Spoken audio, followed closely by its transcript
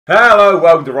Hello,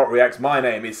 welcome to Rock Reacts. My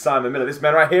name is Simon Miller. This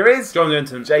man right here is John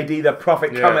Linton. JD the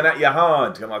Prophet coming at you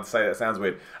hard. I like to say that sounds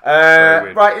weird.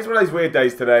 Weird. Right, it's one of those weird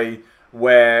days today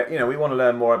where we want to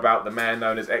learn more about the man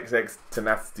known as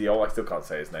XXXTentacion. I still can't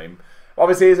say his name.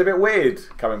 Obviously, it's a bit weird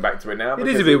coming back to it now. It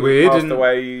is a bit weird. He passed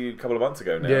away a couple of months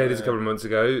ago now. Yeah, it is a couple of months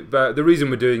ago. But the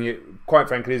reason we're doing it, quite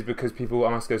frankly, is because people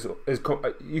ask us.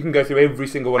 You can go through every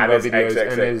single one of our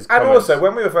videos, and also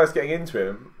when we were first getting into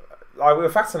him. We were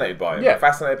fascinated by him. Yeah.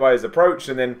 Fascinated by his approach,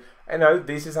 and then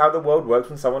this is how the world works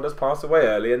when someone does pass away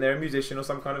early, and they're a musician or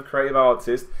some kind of creative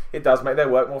artist. It does make their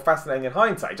work more fascinating in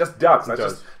hindsight. It just does. It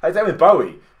does. Like same with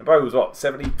Bowie. And Bowie was what,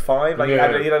 75? Like he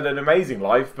had an amazing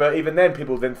life, but even then,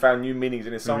 people then found new meanings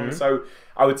in his songs. So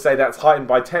I would say that's heightened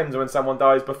by tens when someone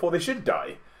dies before they should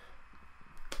die.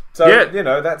 So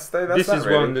that's this that is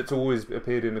really. one that's always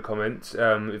appeared in the comments.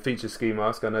 It features Ski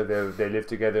Mask. I know they live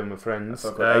together and were friends.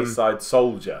 A-Side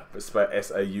Soldier. It's spelled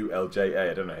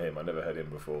S-A-U-L-J-A. I don't know him. I never heard him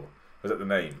before. Was that the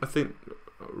name? I think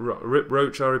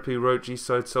ROACH, R.I.P. ROACH, East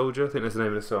Side Soldier. I think that's the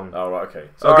name of the song. Oh right, okay.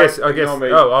 So I guess.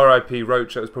 Oh, R.I.P.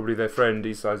 ROACH. That was probably their friend,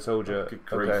 East Side Soldier. Good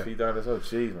grief, he died as well.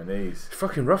 Jeez, my knees. It's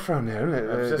fucking rough around there, isn't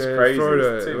it? It's just crazy.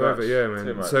 It's too much. Yeah, man.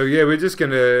 Too much. So yeah, we're just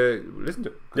gonna listen to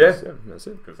it. Yeah, that's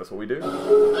it. Because that's what we do.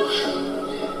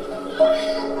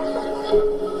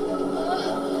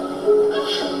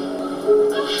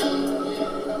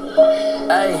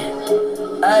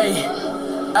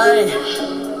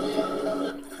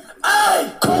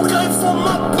 Hey, cocaine for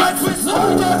my breakfast.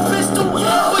 Hold that pistol,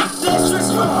 yeah, with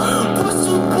disrespect.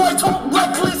 Pussy boy, talk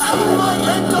reckless. I might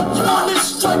end up on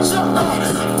this stretcher.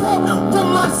 With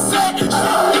my set,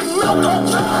 milk on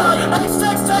dry.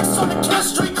 XXX on the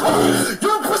chemistry car.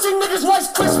 You pussy niggas Rice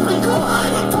Krispie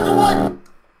car. Fucking what?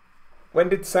 When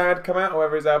did Sad come out?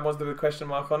 Whoever his album was, the question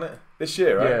mark on it. This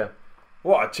year, right? Yeah.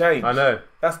 What a change! I know.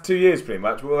 That's 2 years, pretty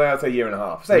much. Well, I'd say a year and a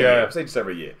half. Say a year. Say just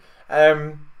over a year.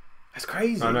 That's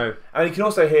crazy. I know. And you can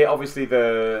also hear, obviously,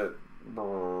 the... I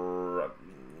don't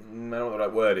know what the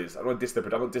right word is. I don't want to diss the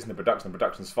production. I'm not dissing the production. The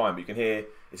production's fine, but you can hear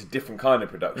it's a different kind of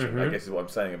production, I guess is what I'm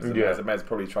saying. The man's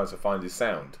probably trying to find his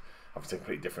sound. Obviously, a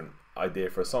completely different idea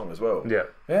for a song as well. Yeah.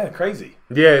 Yeah, crazy.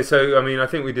 Yeah, so, I mean, I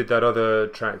think we did that other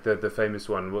track, the famous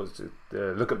one, was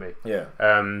Look At Me. Yeah.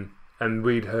 And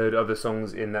we'd heard other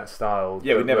songs in that style.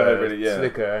 Yeah, we'd never heard really,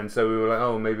 slicker, and so we were like,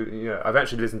 oh, maybe, I've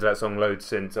actually listened to that song loads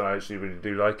since, and I actually really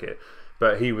do like it.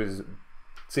 But he was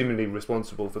seemingly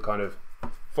responsible for kind of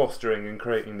fostering and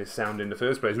creating this sound in the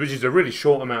first place, which is a really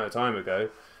short amount of time ago,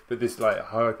 but this like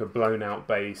hyper blown out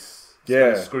bass,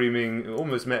 kind of screaming,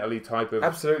 almost metal-y type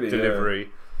of delivery.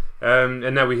 And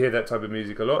now we hear that type of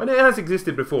music a lot, and it has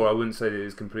existed before. I wouldn't say that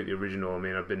it's completely original. I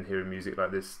mean, I've been hearing music like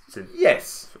this since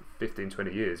 15,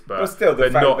 20 years, but still, the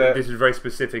fact that this is very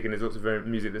specific, and there's lots of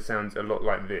music that sounds a lot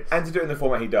like this. And to do it in the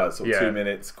format he does, sort of 2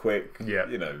 minutes, quick. Yeah.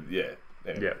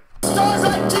 Yeah. Stars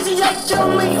like Dizzy, they kill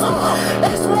me.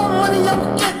 It's more money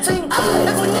I'm getting. If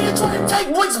a nigga try to take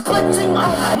what's splitting.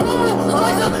 Mama,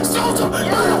 Liza, Soldier, bitch,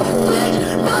 bitch,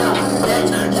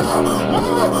 yo.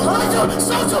 Mama, Liza,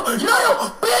 Soldier, bitch, yo.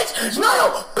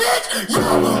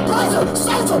 Liza,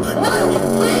 Soldier, bitch, yo. Mama,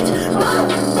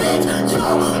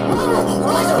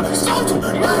 Liza, Soldier,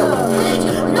 bitch,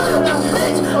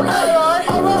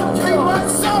 be my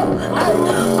soul.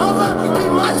 Be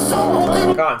my soul. I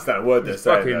can't understand a word they're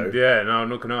saying, though. Yeah, no, I'm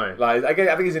not gonna lie. Like,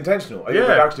 I think it's intentional. I think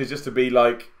the production is just to be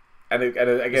like, and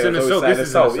again, it's an assault. This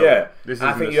is an assault. Yeah,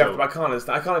 I think you have to. I can't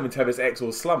understand. I can't even tell if it's X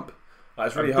or slump. Like,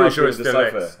 it's really I'm hard pretty sure to it's still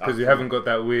decipher because you haven't got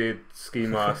that weird ski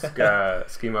mask But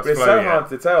it's flow so hard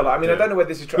to tell. Like, I mean, I don't know whether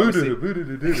this is trying to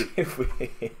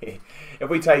if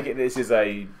we take it, this is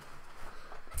I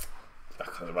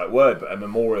can't know the right word, but a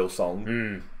memorial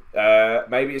song.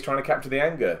 Maybe it's trying to capture the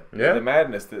anger, the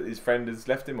madness that his friend has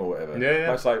left him or whatever.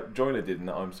 Much like Joyner did in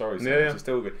that I'm Sorry song, which is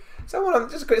still good. Someone in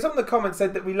the comments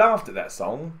said that we laughed at that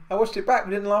song. I watched it back,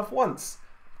 we didn't laugh once.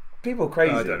 People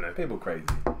crazy. I don't know. People crazy.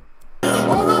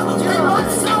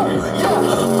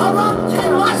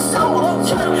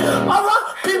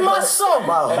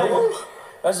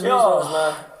 That's yours,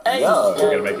 man. Hey, we're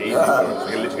gonna make it easy for us.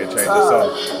 We're literally gonna change the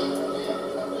song.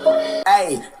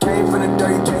 Hey, came from the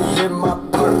dirty, can't hit my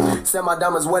perk. Said my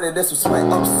diamonds wetted, this was sweat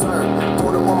absurd.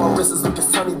 Pulled up on my wrist, is looking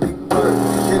sunny, big bird.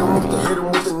 Hit him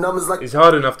with the numbers like. It's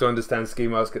hard enough to understand Ski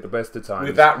Mask at the best of times.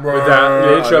 With that,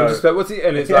 literally, I'm just like, what's he?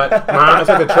 And it's like, man, it's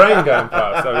like a train going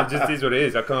past. So it just is what it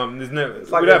is. I can't. There's no. We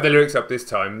don't have the lyrics up this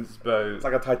time, but it's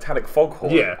like a Titanic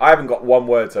foghorn. Yeah, I haven't got one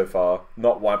word so far.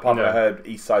 Not one. Apart from I heard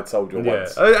East Side Soldier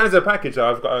once. As a package,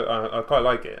 I quite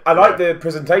like it. I like the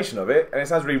presentation of it, and it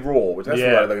sounds really raw, which that's the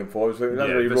word I'm looking for. It sounds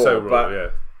really raw, so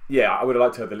but Yeah, I would have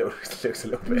liked to have the lyrics a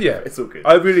little bit. Yeah, it's all good.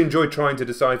 I really enjoyed trying to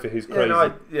decipher his crazy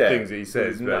things that he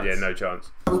says, but nuts. yeah, no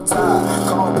chance. I'm tired.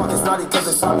 Call my pockets naughty cause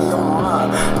it's on me on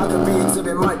mine. I could be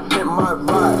exhibit, might pimp my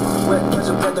ride. Wet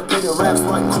pleasure, breath the pig and raps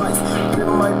like Christ. Pimp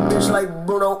my bitch like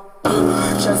Bruno.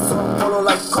 Chest on polo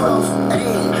like Carlos.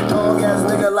 Ayy, dog ass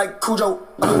nigga like Cujo.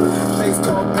 Face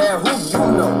called bad, who you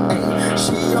know? Ayy,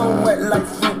 she on wet like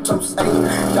fructose.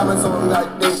 Ayy, diamonds on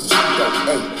like they Chico.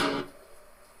 Ayy.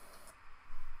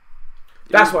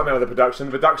 That's what I meant with the production.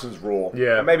 The production's raw.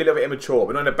 Yeah. And maybe a little bit immature,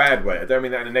 but not in a bad way. I don't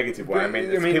mean that in a negative way. I mean,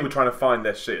 it's people trying to find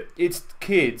their shit. It's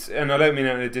kids, and I don't mean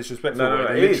that in a disrespectful way. No,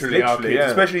 They literally are literally, kids, yeah.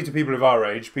 especially to people of our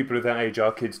age. People of that age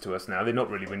are kids to us now. They're not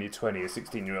really when you're 20 or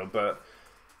 16-year-old, but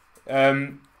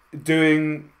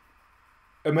doing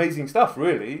amazing stuff,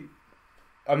 really.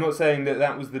 I'm not saying that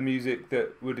that was the music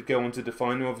that would go on to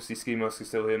define them. Obviously, Ski Mask is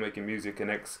still here making music, and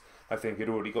X, I think, had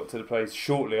already got to the place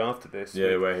shortly after this.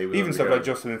 Yeah, where he was even stuff like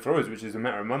Jocelyn Flores, which is a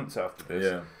matter of months after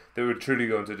this, that would truly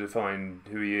go on to define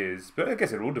who he is. But I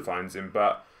guess it all defines him.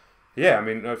 But yeah, I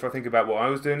mean, if I think about what I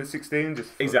was doing at 16,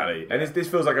 just exactly. And this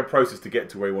feels like a process to get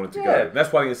to where you wanted to go.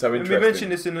 That's why I think it's so interesting. And we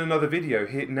mentioned this in another video.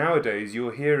 Nowadays,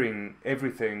 you're hearing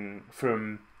everything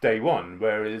from day one,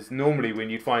 whereas normally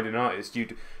when you'd find an artist,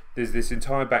 there's this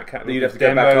entire back catalogue of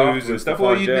demos and stuff,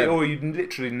 or you'd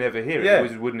literally never hear it. It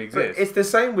just wouldn't exist. But it's the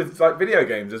same with like video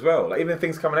games as well. Like even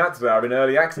things coming out today are in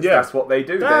early access. That's what they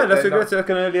do. That's like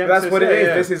an early access. That's what it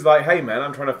is. This is like, hey man,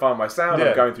 I'm trying to find my sound.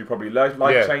 I'm going through probably life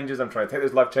changes. I'm trying to take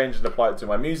those life changes and apply it to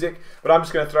my music. But I'm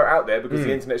just going to throw it out there because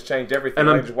the internet's changed everything. And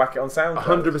I just whack it on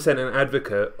SoundCloud. 100% an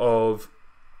advocate of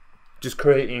just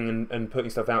creating and putting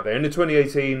stuff out there in the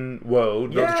 2018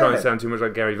 world, not to try and sound too much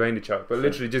like Gary Vaynerchuk, but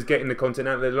literally just getting the content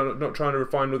out there, not trying to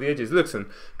refine all the edges. Listen,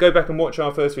 go back and watch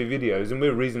our first few videos, and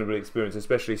we're reasonably experienced,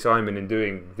 especially Simon, in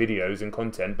doing videos and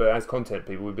content. But as content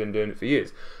people, we've been doing it for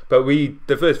years. But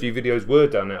the first few videos were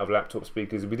done out of laptop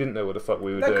speakers. We didn't know what the fuck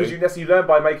we were doing. Because you learn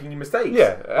by making your mistakes.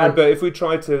 Yeah, but if we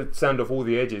tried to sound off all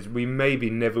the edges, we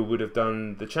maybe never would have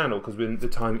done the channel because the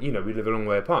time, we live a long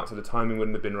way apart, so the timing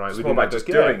wouldn't have been right. It's more about just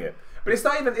doing it. But it's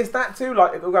not even, it's that too,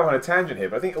 like, we'll go on a tangent here,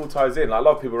 but I think it all ties in. Like, a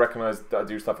lot of people recognise that I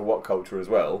do stuff for What Culture as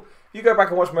well. You go back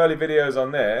and watch my early videos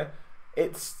on there,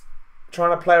 it's trying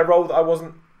to play a role that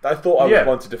I thought I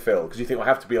wanted to fill, because you think, I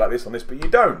have to be like this on this, but you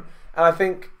don't. And I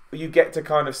think you get to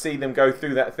kind of see them go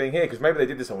through that thing here, because maybe they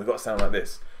did this one, we've got to sound like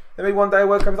this. Then maybe one day I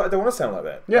woke up and thought, I don't want to sound like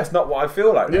that. Yeah. That's not what I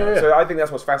feel like now. So I think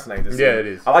that's what's fascinating to see. Yeah, it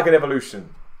is. I like an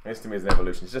evolution. This to me is an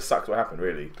evolution. It just sucks what happened,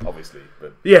 really, obviously.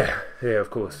 But yeah,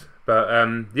 of course. But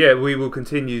we will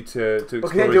continue to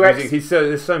explore his music.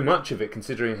 There's so much of it,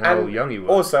 considering how young he was.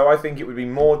 Also, I think it would be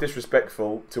more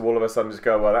disrespectful to all of a sudden just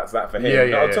go, well, that's that for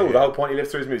him. Not at all. The whole point, he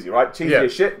lives through his music, right? Cheesy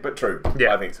as shit, but true.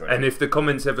 I think so. And if the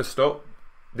comments ever stop,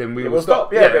 then we will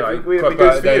stop. Every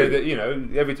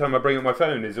time I bring up my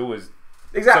phone, there's always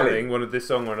something, one of this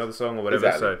song or another song or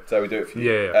whatever. So we do it for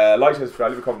you. Like, share,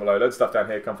 subscribe, leave a comment below. Loads of stuff down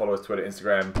here. Come follow us, Twitter,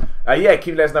 Instagram.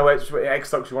 Keep letting us know what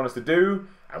X you want us to do,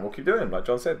 and we'll keep doing it, like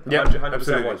John said. 100%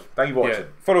 absolutely. Thank you for watching.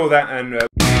 Follow all that and.